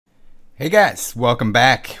Hey guys, welcome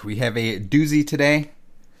back. We have a doozy today,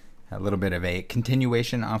 a little bit of a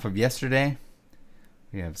continuation off of yesterday.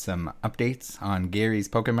 We have some updates on Gary's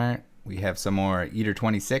Pokemart. We have some more Eater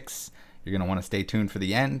 26. You're going to want to stay tuned for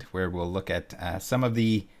the end, where we'll look at some of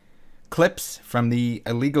the clips from the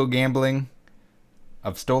illegal gambling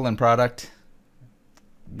of stolen product.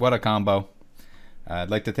 What a combo.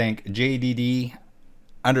 I'd like to thank JDD_cards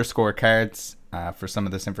for some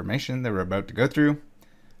of this information that we're about to go through.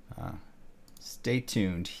 Stay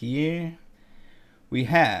tuned here. We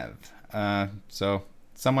have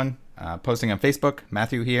someone posting on Facebook,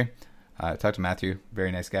 Matthew here. Talked to Matthew,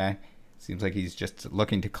 very nice guy. Seems like he's just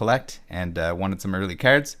looking to collect and wanted some early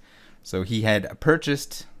cards. So he had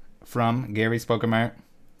purchased from Gary's Pokemart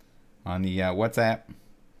on the WhatsApp.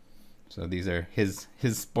 So these are his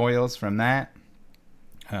spoils from that.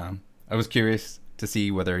 I was curious to see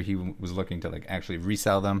whether he was looking to like actually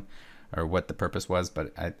resell them or what the purpose was,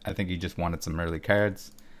 but I think he just wanted some early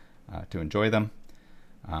cards to enjoy them.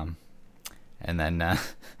 And then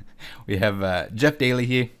we have Jeff Daly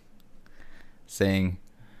here saying,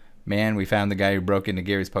 man, we found the guy who broke into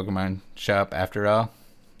Gary's Pokemon shop after all,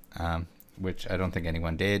 which I don't think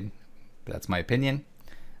anyone did, but that's my opinion.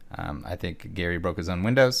 I think Gary broke his own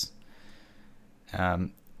windows.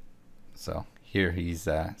 So here he's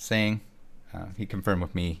saying, he confirmed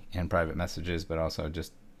with me in private messages, but also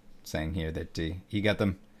just saying here that he got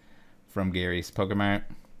them from Gary's Pokemart.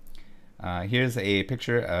 Here's a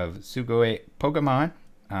picture of Sugoi Pokemon.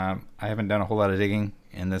 I haven't done a whole lot of digging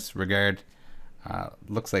in this regard.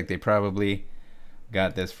 Looks like they probably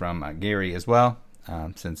got this from Gary as well,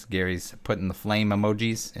 since Gary's putting the flame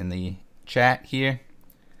emojis in the chat here.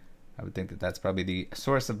 I would think that that's probably the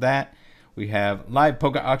source of that. We have live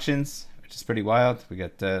Poke auctions, which is pretty wild. We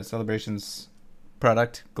got Celebrations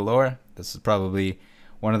product galore. This is probably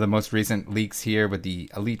one of the most recent leaks here with the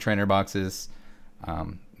Elite Trainer boxes,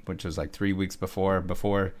 which was like 3 weeks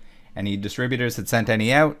before any distributors had sent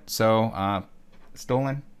any out. So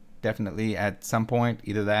stolen, definitely at some point.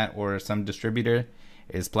 Either that or some distributor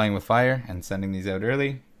is playing with fire and sending these out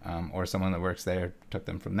early, or someone that works there took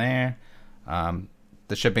them from there.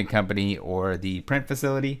 The shipping company or the print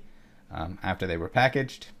facility after they were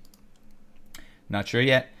packaged. Not sure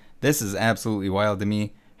yet. This is absolutely wild to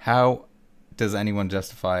me. How does anyone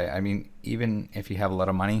justify? I mean, even if you have a lot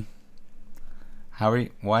of money,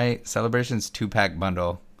 why Celebrations 2-pack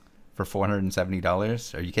bundle for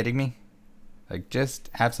 $470? Are you kidding me? Like,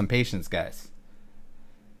 just have some patience, guys.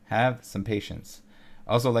 Have some patience.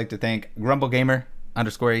 Also like to thank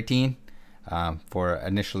GrumbleGamer_18 for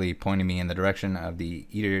initially pointing me in the direction of the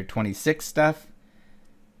Eater 26 stuff.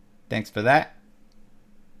 Thanks for that.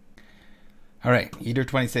 All right, Eater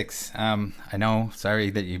 26. I know,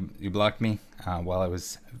 sorry that you blocked me while I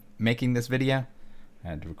was making this video. I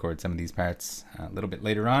had to record some of these parts a little bit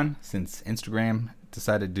later on since Instagram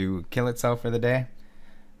decided to kill itself for the day.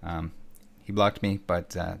 He blocked me,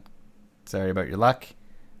 but sorry about your luck.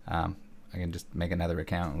 I can just make another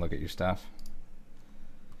account and look at your stuff.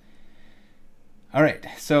 All right,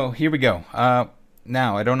 so here we go.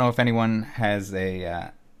 Now, I don't know if anyone has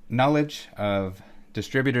a knowledge of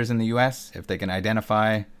distributors in the US, if they can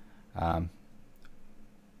identify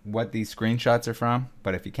what these screenshots are from,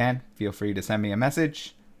 but if you can, feel free to send me a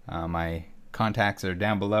message. My contacts are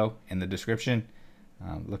down below in the description.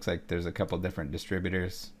 Looks like there's a couple different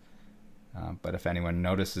distributors, but if anyone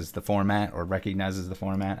notices the format or recognizes the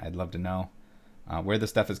format, I'd love to know where the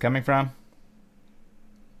stuff is coming from.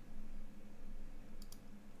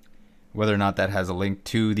 Whether or not that has a link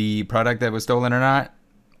to the product that was stolen or not,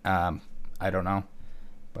 I don't know.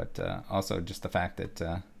 But also just the fact that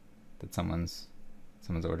that someone's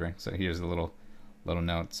ordering. So here's a little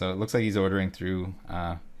note. So it looks like he's ordering through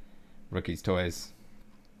Rookie's Toys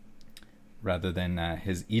rather than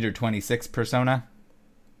his Eater 26 persona.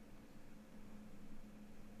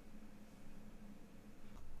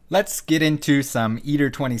 Let's get into some Eater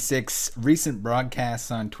 26 recent broadcasts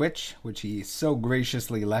on Twitch, which he so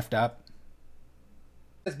graciously left up.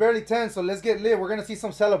 It's barely 10, so let's get lit. We're gonna see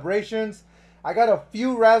some celebrations. I got a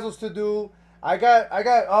few razzles to do. I got,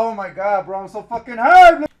 oh my God, bro, I'm so fucking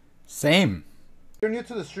hyped. Same. If you're new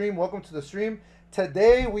to the stream, welcome to the stream.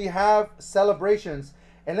 Today we have celebrations.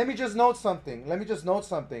 And let me just note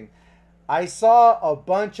something. I saw a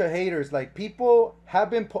bunch of haters. Like, people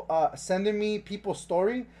have been sending me people's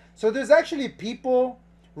story. So there's actually people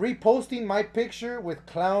reposting my picture with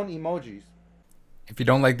clown emojis. If you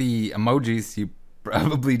don't like the emojis, you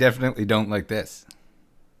probably definitely don't like this.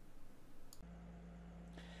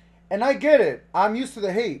 And I get it. I'm used to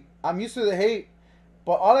the hate.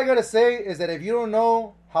 But all I gotta say is that if you don't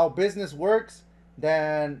know how business works,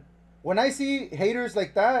 then When I see haters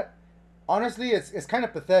like that, honestly, it's kind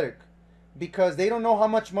of pathetic because they don't know how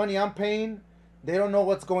much money I'm paying. They don't know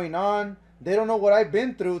what's going on. They don't know what I've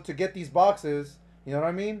been through to get these boxes. You know what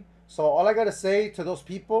I mean? So all I gotta say to those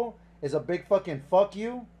people is a big fucking fuck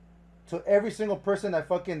you to every single person that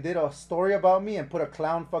fucking did a story about me and put a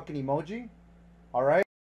clown fucking emoji. All right?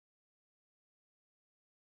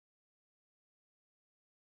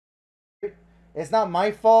 It's not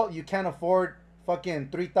my fault you can't afford fucking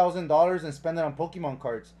 $3,000 and spend it on Pokemon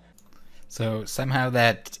cards. So somehow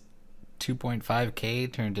that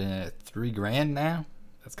 2.5K turned into 3 grand now?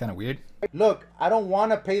 That's kind of weird. Look, I don't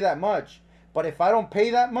want to pay that much, but if I don't pay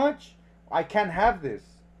that much, I can't have this.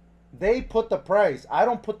 They put the price. I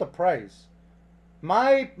don't put the price.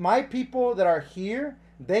 My people that are here,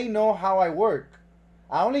 they know how I work.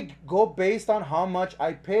 I only go based on how much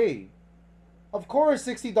I pay. Of course,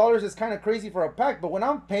 $60 is kind of crazy for a pack, but when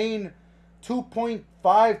I'm paying 2.5,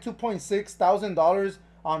 $2.6 thousand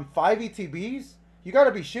on 5 ETBs, you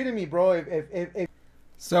gotta be shitting me, bro. If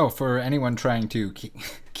So for anyone trying to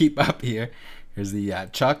keep up here, here's the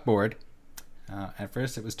chalkboard. At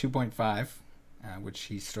first it was 2.5, which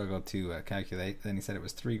he struggled to calculate. Then he said it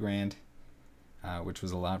was 3 grand, which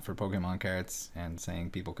was a lot for Pokemon cards, and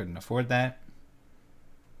saying people couldn't afford that.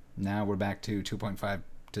 Now we're back to 2.5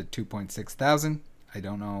 to 2.6 thousand. I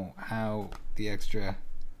don't know how the extra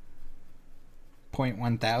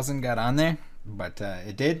 0.1 thousand got on there, but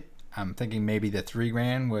it did. I'm thinking maybe the 3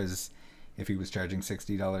 grand was if he was charging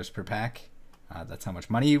 $60 per pack. That's how much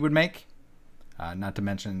money he would make. Not to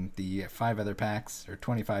mention the 5 other packs, or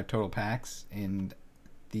 25 total packs in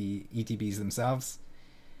the ETBs themselves,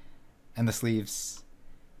 and the sleeves,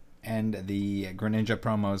 and the Greninja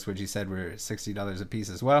promos, which he said were $60 a piece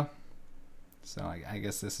as well. So I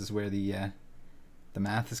guess this is where the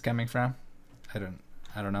math is coming from. I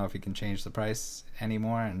don't know if he can change the price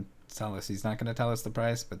anymore and tell us he's not going to tell us the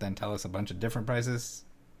price, but then tell us a bunch of different prices.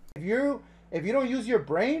 if you don't use your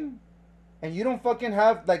brain and you don't fucking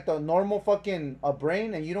have like the normal fucking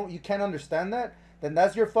brain and you can't understand that, then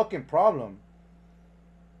that's your fucking problem.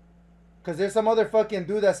 Cause there's some other fucking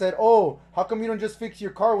dude that said, "Oh, how come you don't just fix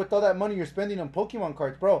your car with all that money you're spending on Pokemon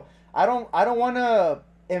cards, bro?" I don't want to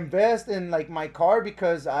invest in like my car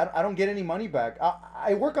because I don't get any money back.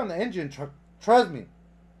 I work on the engine. Trust me,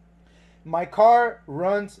 my car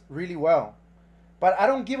runs really well, but I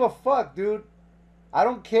don't give a fuck, dude. I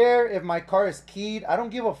don't care if my car is keyed. I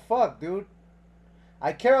don't give a fuck, dude.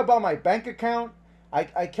 I care about my bank account.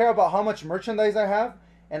 I care about how much merchandise I have,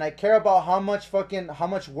 and I care about how much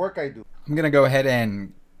work I do. I'm going to go ahead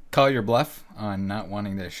and call your bluff on not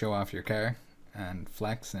wanting to show off your car and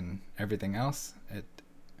flex and everything else. It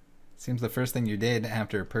seems the first thing you did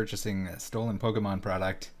after purchasing a stolen Pokemon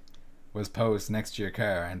product was post next to your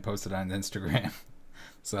car and post it on Instagram.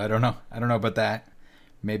 So I don't know about that.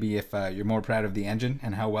 Maybe if you're more proud of the engine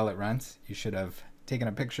and how well it runs, you should have taken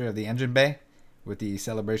a picture of the engine bay with the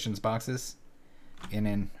celebrations boxes in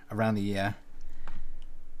and around the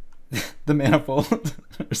the manifold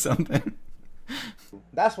or something.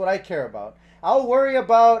 That's what I care about. I'll worry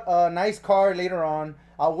about a nice car later on.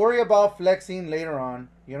 I'll worry about flexing later on.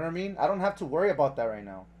 You know what I mean? I don't have to worry about that right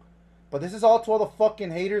now. But this is all to all the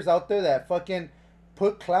fucking haters out there that fucking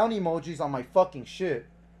put clown emojis on my fucking shit.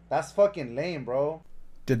 That's fucking lame, bro.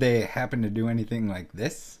 Did they happen to do anything like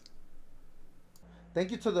this?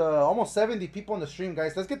 Thank you to the almost 70 people on the stream,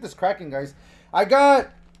 guys. Let's get this cracking, guys. I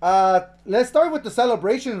got let's start with the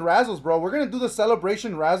celebration razzles, bro. We're gonna do the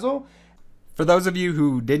celebration razzle. For those of you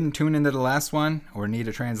who didn't tune into the last one or need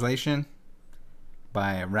a translation,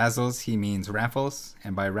 by razzles he means raffles,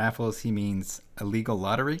 and by raffles he means illegal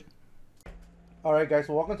lottery. All right, guys.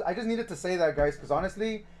 So welcome to, I just needed to say that, guys, because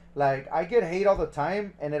honestly, like, I get hate all the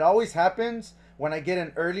time, and it always happens when I get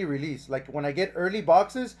an early release. Like, when I get early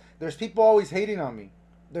boxes, there's people always hating on me.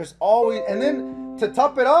 There's always, and then to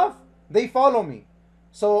top it off, they follow me.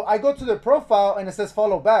 So I go to their profile and it says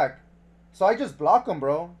follow back. So I just block them,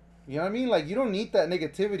 bro. You know what I mean? Like, you don't need that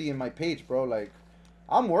negativity in my page, bro. Like,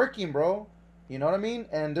 I'm working, bro. You know what I mean?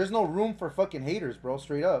 And there's no room for fucking haters, bro.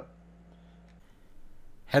 Straight up.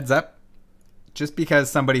 Heads up. Just because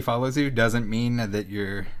somebody follows you doesn't mean that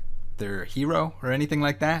you're their hero or anything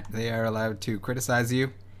like that. They are allowed to criticize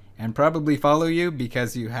you and probably follow you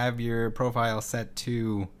because you have your profile set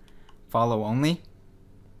to follow only.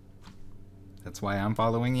 That's why I'm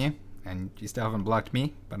following you, and you still haven't blocked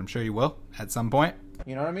me, but I'm sure you will at some point.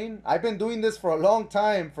 You know what I mean? I've been doing this for a long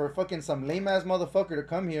time for fucking some lame ass motherfucker to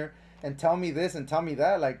come here and tell me this and tell me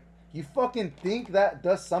that. Like, you fucking think that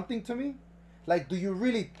does something to me? Like, do you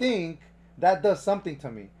really think that does something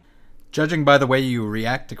to me? Judging by the way you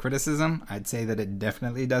react to criticism, I'd say that it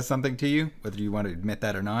definitely does something to you, whether you want to admit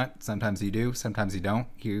that or not. Sometimes you do, sometimes you don't.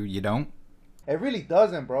 You don't. It really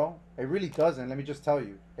doesn't, bro. It really doesn't. Let me just tell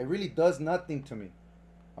you. It really does nothing to me.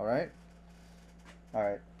 All right? All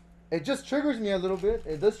right. It just triggers me a little bit.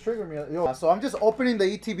 It does trigger me. So I'm just opening the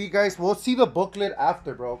ETB, guys. We'll see the booklet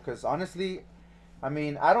after, bro. Because honestly, I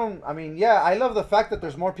mean, yeah, I love the fact that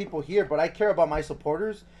there's more people here, but I care about my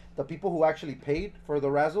supporters, the people who actually paid for the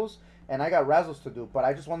razzles, and I got razzles to do. But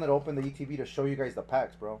I just wanted to open the ETB to show you guys the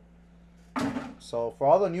packs, bro. So for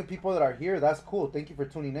all the new people that are here, that's cool. Thank you for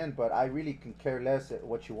tuning in, but I really can care less at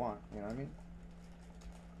what you want. You know what I mean?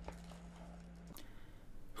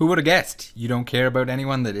 Who would have guessed? You don't care about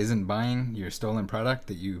anyone that isn't buying your stolen product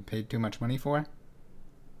that you paid too much money for?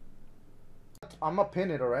 I'm going to pin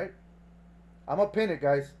it, all right? I'm going to pin it,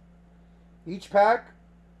 guys. Each pack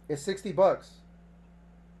is 60 bucks.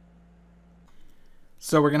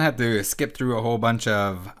 So we're going to have to skip through a whole bunch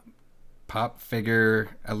of pop figure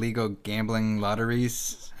illegal gambling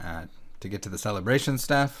lotteries to get to the celebration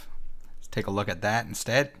stuff. Let's take a look at that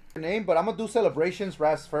instead. Name, but I'm going to do celebrations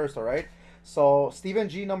Raz first, all right? So Stephen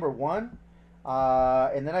G number 1,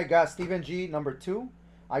 and then I got Stephen G number 2.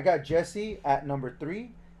 I got Jesse at number 3.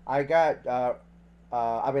 I got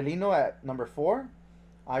Avelino at number 4.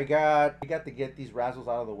 We got to get these razzles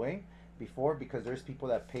out of the way before, because there's people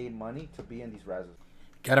that paid money to be in these razzles.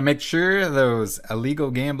 Got to make sure those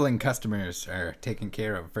illegal gambling customers are taken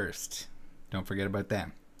care of first. Don't forget about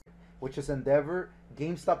them. Which is Endeavor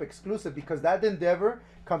GameStop exclusive, because that Endeavor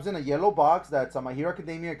comes in a yellow box that's My Hero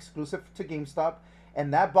Academia exclusive to GameStop,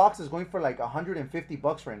 and that box is going for like 150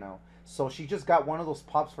 bucks right now. So she just got one of those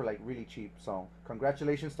pops for like really cheap. So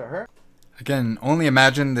congratulations to her. I can only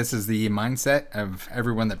imagine this is the mindset of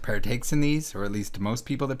everyone that partakes in these, or at least most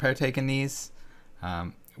people that partake in these.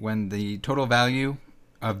 When the total value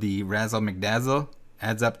of the Razzle McDazzle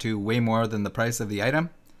adds up to way more than the price of the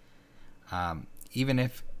item, even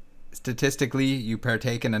if statistically you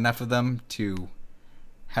partake in enough of them to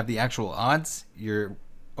have the actual odds, you're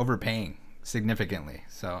overpaying significantly.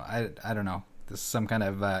 So I don't know. This is some kind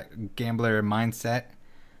of gambler mindset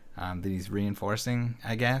that he's reinforcing,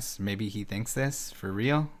 I guess. Maybe he thinks this for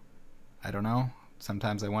real. I don't know.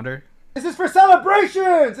 Sometimes I wonder. This is for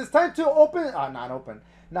celebrations. It's time to open. Not open.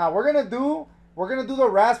 Now we're gonna do the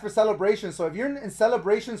Raz for celebrations. So if you're in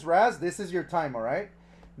celebrations Raz, this is your time. All right.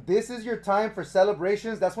 This is your time for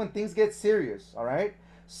celebrations. That's when things get serious. All right.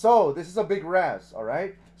 So this is a big Raz. All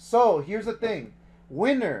right. So here's the thing.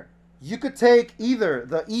 Winner, you could take either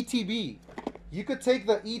the ETB. You could take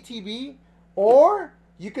the ETB, or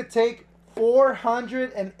you could take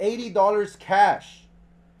 $480 cash.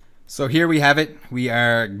 So here we have it. We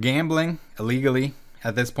are gambling illegally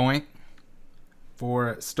at this point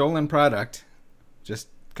for stolen product, just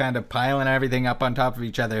kind of piling everything up on top of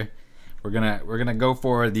each other. We're gonna go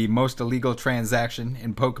for the most illegal transaction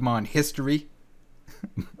in Pokemon history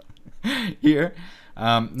here.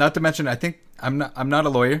 Not to mention, I think I'm not a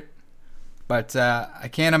lawyer, but I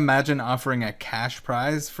can't imagine offering a cash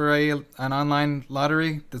prize for an online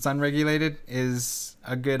lottery that's unregulated is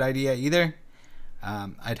a good idea either.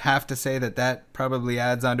 I'd have to say that probably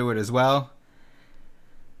adds onto it as well.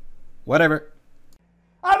 Whatever.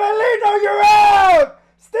 Avelino, you're out!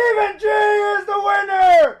 Stephen G is the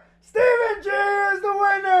winner! Stephen G is the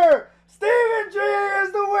winner! Stephen G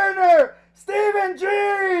is the winner! Stephen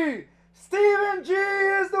G! Stephen G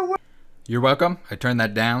is the winner! You're welcome. I turned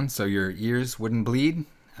that down so your ears wouldn't bleed.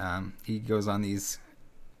 He goes on these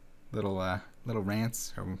little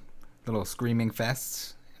rants or little screaming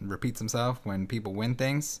fests and repeats himself when people win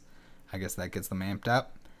things. I guess that gets them amped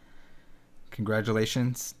up.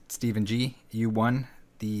 Congratulations, Stephen G. You won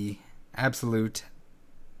the absolute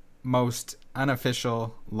most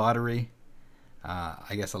unofficial lottery,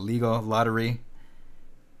 I guess a legal lottery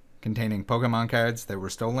containing Pokemon cards that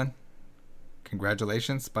were stolen.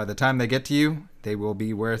 Congratulations. By the time they get to you, they will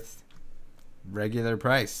be worth regular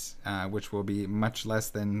price, which will be much less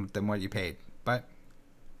than what you paid. But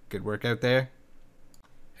good work out there.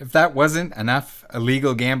 If that wasn't enough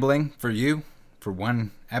illegal gambling for you for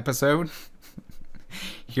one episode,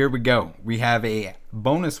 here we go. We have a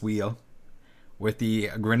bonus wheel with the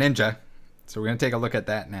Greninja. So we're going to take a look at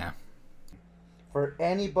that now. For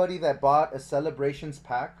anybody that bought a Celebrations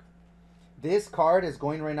pack, this card is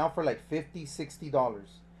going right now for like $50, $60.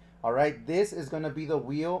 All right, this is going to be the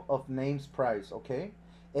Wheel of Names prize, okay?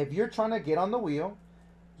 If you're trying to get on the wheel,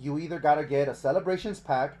 you either got to get a Celebrations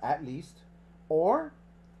pack at least, or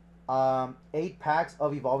 8 packs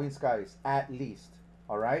of Evolving Skies at least.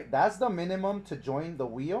 All right, that's the minimum to join the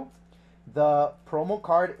wheel. The promo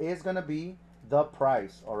card is going to be the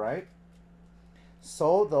price, all right?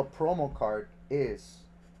 So the promo card is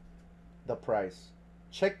the price.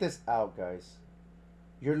 Check this out, guys.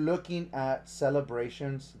 You're looking at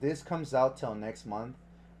celebrations. This comes out till next month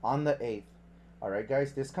on the 8th. Alright,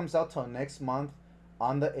 guys, this comes out till next month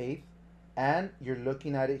on the 8th. And you're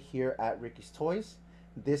looking at it here at Ricky's Toys.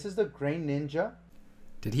 This is the Gray Ninja.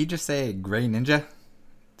 Did he just say Gray Ninja?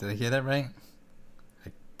 Did I hear that right?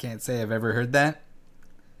 I can't say I've ever heard that.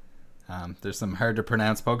 There's some hard to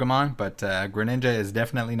pronounce Pokemon, but Greninja is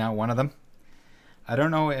definitely not one of them. I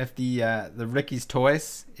don't know if the Ricky's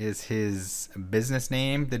Toys is his business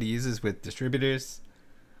name that he uses with distributors,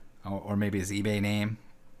 or maybe his eBay name,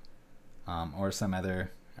 or some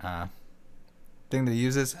other thing that he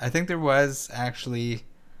uses. I think there was actually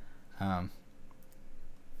a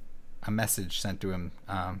message sent to him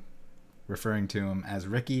referring to him as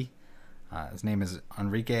Ricky. His name is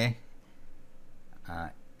Enrique.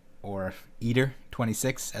 Or Eater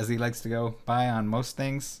 26, as he likes to go by on most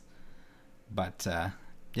things. But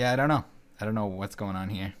yeah, I don't know. I don't know what's going on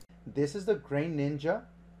here. This is the Gray Ninja,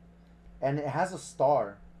 and it has a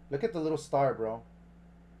star. Look at the little star, bro.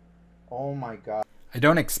 Oh my god. I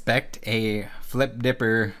don't expect a Flip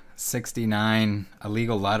Dipper 69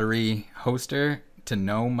 illegal lottery hoster to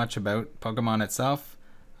know much about Pokemon itself.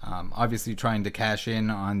 Obviously trying to cash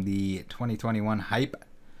in on the 2021 hype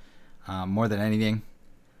more than anything.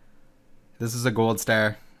 This is a gold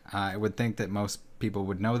star. I would think that most people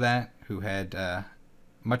would know that, who had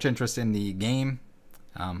much interest in the game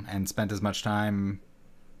and spent as much time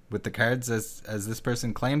with the cards as this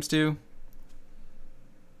person claims to.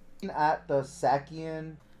 At the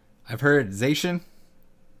Sakian. I've heard Zacian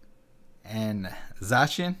and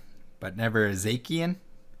Zacian, but never Zakian.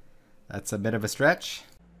 That's a bit of a stretch.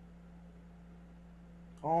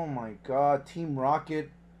 Oh my god, Team Rocket.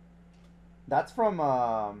 That's from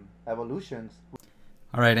Evolutions.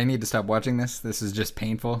 Alright, I need to stop watching this. This is just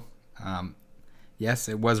painful. Yes,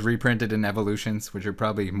 it was reprinted in Evolutions, which you're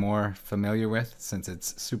probably more familiar with since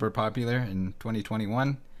it's super popular in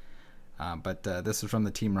 2021. But this is from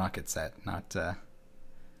the Team Rocket set, not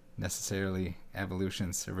necessarily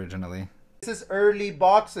Evolutions originally. This is early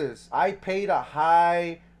boxes. I paid a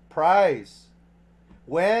high price.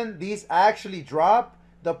 When these actually drop,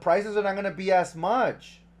 the prices are not going to be as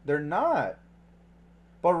much. They're not.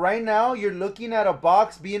 But right now, you're looking at a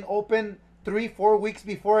box being opened 3-4 weeks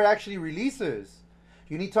before it actually releases.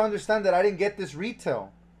 You need to understand that I didn't get this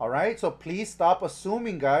retail. Alright? So please stop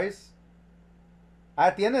assuming, guys.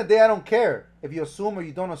 At the end of the day, I don't care if you assume or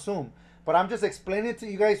you don't assume. But I'm just explaining it to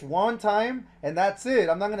you guys one time, and that's it.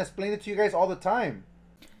 I'm not going to explain it to you guys all the time.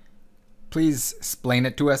 Please explain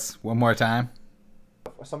it to us one more time.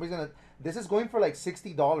 Somebody's going to... This is going for like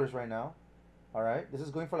 $60 right now. Alright? This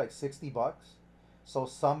is going for like 60 bucks. So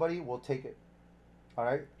somebody will take it.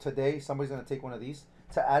 Alright? Today, somebody's going to take one of these.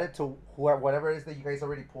 To add it to whatever it is that you guys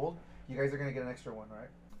already pulled, you guys are going to get an extra one, right?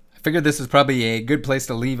 I figured this is probably a good place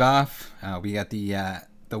to leave off. We got the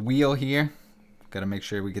wheel here. Got to make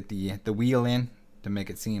sure we get the wheel in to make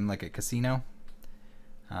it seem like a casino.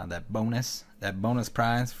 That bonus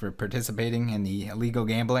prize for participating in the illegal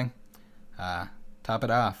gambling. Top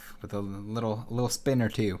it off with a little spin or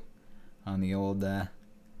two on the old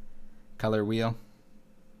color wheel.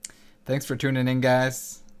 Thanks for tuning in,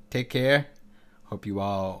 guys. Take care. Hope you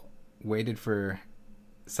all waited for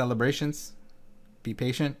celebrations. Be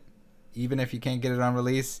patient. Even if you can't get it on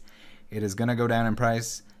release, it is going to go down in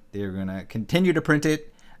price. They're going to continue to print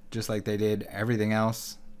it just like they did everything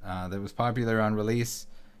else that was popular on release.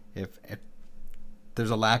 If there's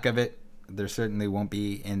a lack of it, there certainly won't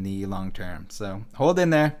be in the long term. So hold in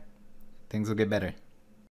there. Things will get better.